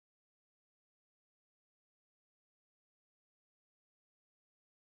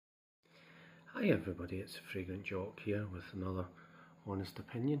Hi everybody, it's Fragrant Jock here with another honest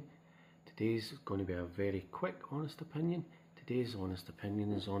opinion. Today's going to be a very quick honest opinion. Today's honest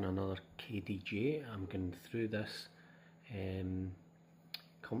opinion is on another KDJ. I'm going through this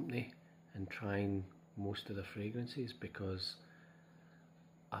company and trying most of the fragrances because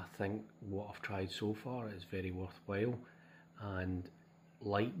I think what I've tried so far is very worthwhile, and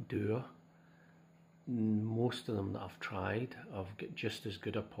like Dua, most of them that I've tried have got just as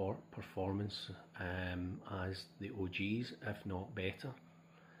good a performance as the OGs, if not better.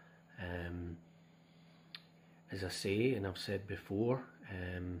 As I say, and I've said before,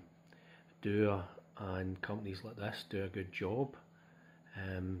 Dua and companies like this do a good job,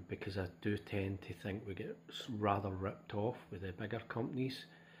 because I do tend to think we get rather ripped off with the bigger companies,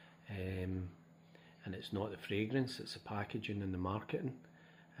 and it's not the fragrance, it's the packaging and the marketing.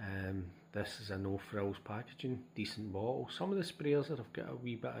 This is a no frills packaging, decent bottle. Some of the sprayers that have got a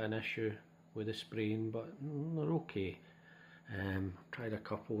wee bit of an issue with the spraying, but they're okay. I've tried a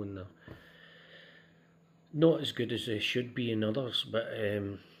couple and they're not as good as they should be in others, but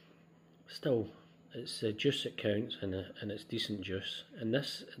still, it's the juice that counts, and it's decent juice. And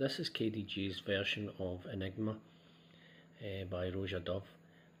this is KDJ's version of Enigma by Roja Dove.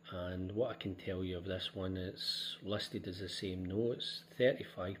 And what I can tell you of this one, it's listed as the same. No, it's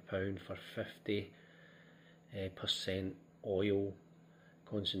 £35 for 50% oil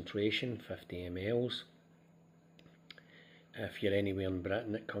concentration, 50 mLs. If you're anywhere in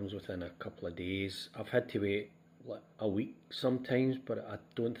Britain, it comes within a couple of days. I've had to wait like a week sometimes, but I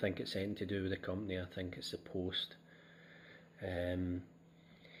don't think it's anything to do with the company. I think it's the post.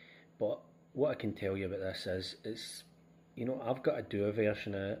 But what I can tell you about this is, you know, I've got a Dua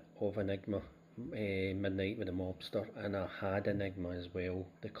version of Enigma, Midnight with a Mobster, and I had Enigma as well,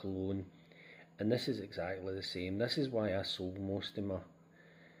 the cologne, and this is exactly the same. This is why I sold most of my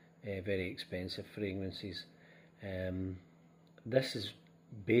very expensive fragrances. This is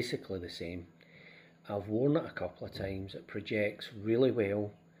basically the same. I've worn it a couple of times. It projects really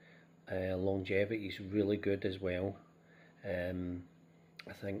well. Longevity is really good as well. I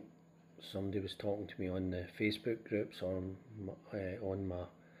think somebody was talking to me on the Facebook groups or on my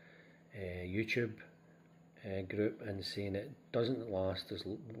YouTube group and saying it doesn't last as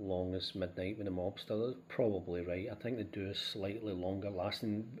long as Midnight with a Mobster. That's probably right. I think they do slightly longer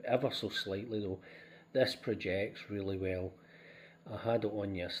lasting, ever so slightly though. This projects really well. I had it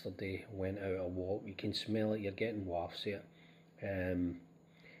on yesterday, went out a walk. You can smell it, you're getting wafts of it.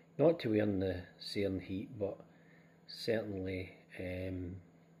 Not to wear in the searing heat, but certainly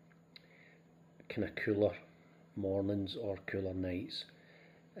kind of cooler mornings or cooler nights.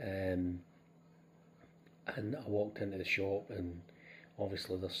 And I walked into the shop, and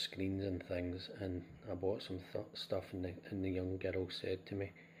obviously there's screens and things, and I bought some stuff, and the young girl said to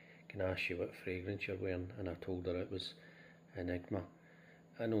me, "Can I ask you what fragrance you're wearing?" And I told her it was Enigma.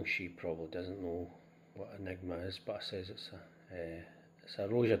 I know she probably doesn't know what Enigma is, but I says it's a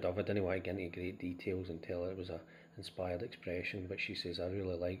Roja Dove. I didn't want to get into great details and tell her it was a inspired expression, but she says I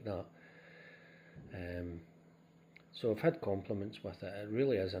really like that. So I've had compliments with it. It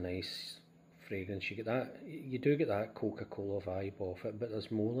really is a nice fragrance. You get that, you do get that Coca-Cola vibe off it, but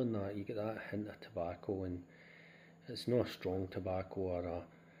there's more than that. You get that hint of tobacco, and it's not a strong tobacco or a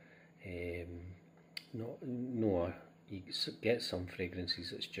you get some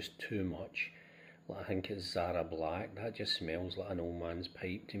fragrances that's just too much. Like I think it's Zara Black. That just smells like an old man's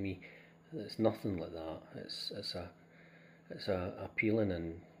pipe to me. It's nothing like that. It's a appealing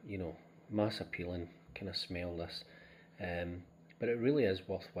and, you know, mass appealing kind of smell, this. But it really is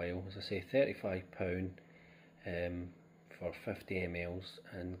worthwhile. As I say, £35 for 50 mLs,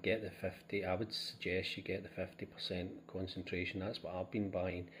 and get the 50. I would suggest you get the 50% concentration. That's what I've been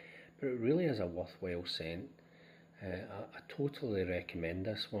buying. But it really is a worthwhile scent. I totally recommend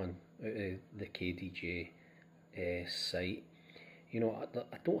this one out of the KDJ site. You know,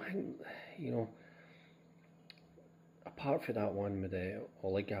 I don't think, you know, apart from that one with the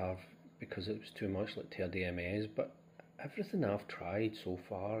Oligarch, because it was too much like Terre d'Hermes, but everything I've tried so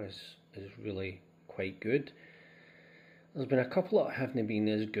far is really quite good. There's been a couple that haven't been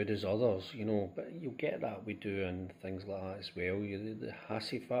as good as others, you know, but you'll get that we do and things like that as well. The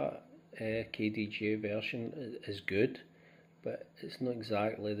Hasifat KDJ version is good, but it's not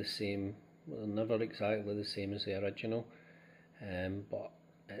exactly the same. Well, never exactly the same as the original, but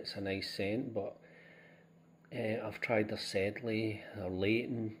it's a nice scent. But I've tried their Sedley, their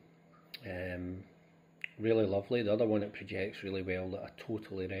Leighton, really lovely. The other one that projects really well that I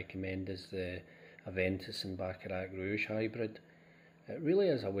totally recommend is the Aventus and Baccarat Rouge hybrid. It really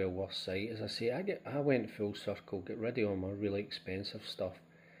is a well worth sight. As I say, I went full circle, get rid of all my really expensive stuff,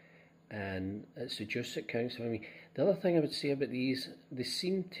 and it's the juice that counts for me. The other thing I would say about these, they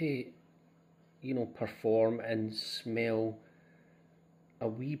seem to, you know, perform and smell a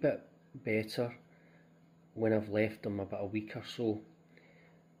wee bit better when I've left them about a week or so.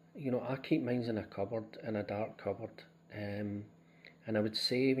 You know, I keep mine in a cupboard, in a dark cupboard, and I would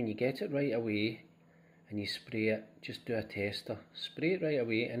say when you get it right away and you spray it, just do a tester. Spray it right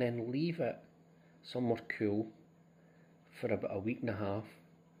away and then leave it somewhere cool for about a week and a half.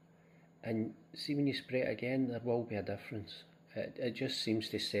 And see, when you spray it again, there will be a difference. It just seems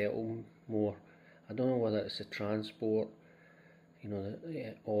to settle more. I don't know whether it's the transport, you know,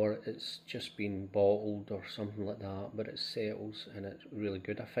 or it's just been bottled or something like that, but it settles and it's really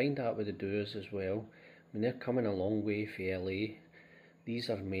good. I find that with the doers as well. I mean, they're coming a long way for LA. These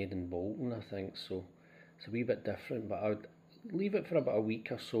are made in Bolton, I think, so it's a wee bit different, but I would leave it for about a week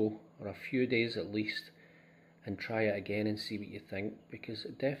or so, or a few days at least, and try it again and see what you think, because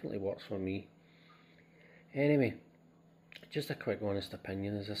it definitely works for me. Anyway, just a quick honest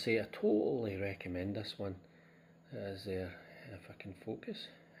opinion. As I say, I totally recommend this one. As there, if I can focus.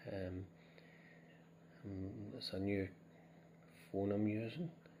 It's a new phone I'm using,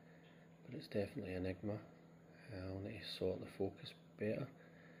 but it's definitely Enigma. I'll need to sort the focus better.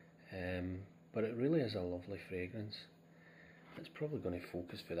 But it really is a lovely fragrance. It's probably going to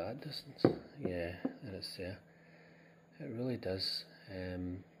focus for that distance. Yeah, and it's there. It really does. I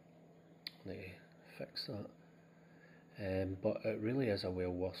need to fix that. But it really is a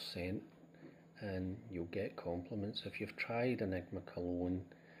well worth scent, and you'll get compliments. If you've tried Enigma cologne,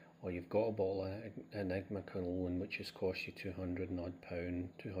 or you've got a bottle of Enigma cologne which has cost you £200 and odd,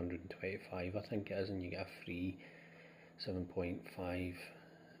 225 I think it is, and you get a free 7.5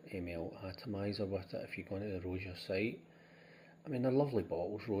 ml atomizer with it if you go into the Roja site. I mean, they're lovely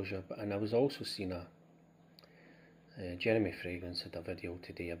bottles, Roja, and I was also seeing Jeremy Fragrance had a video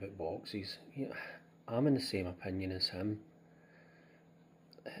today about boxes. You know, I'm in the same opinion as him.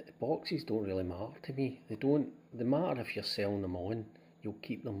 Boxes don't really matter to me. They matter if you're selling them on, you'll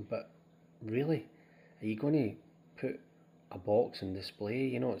keep them, but really, are you going to put a box in display?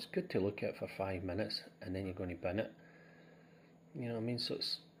 You know, it's good to look at for 5 minutes and then you're going to bin it. You know what I mean? So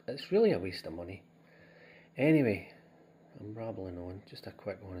it's really a waste of money. Anyway, I'm rambling on, just a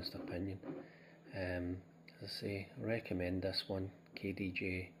quick honest opinion. As I say, I recommend this one,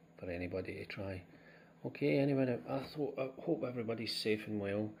 KDJ, for anybody to try. Okay, anyway, I hope everybody's safe and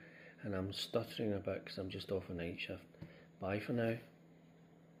well, and I'm stuttering a bit because I'm just off a night shift. Bye for now.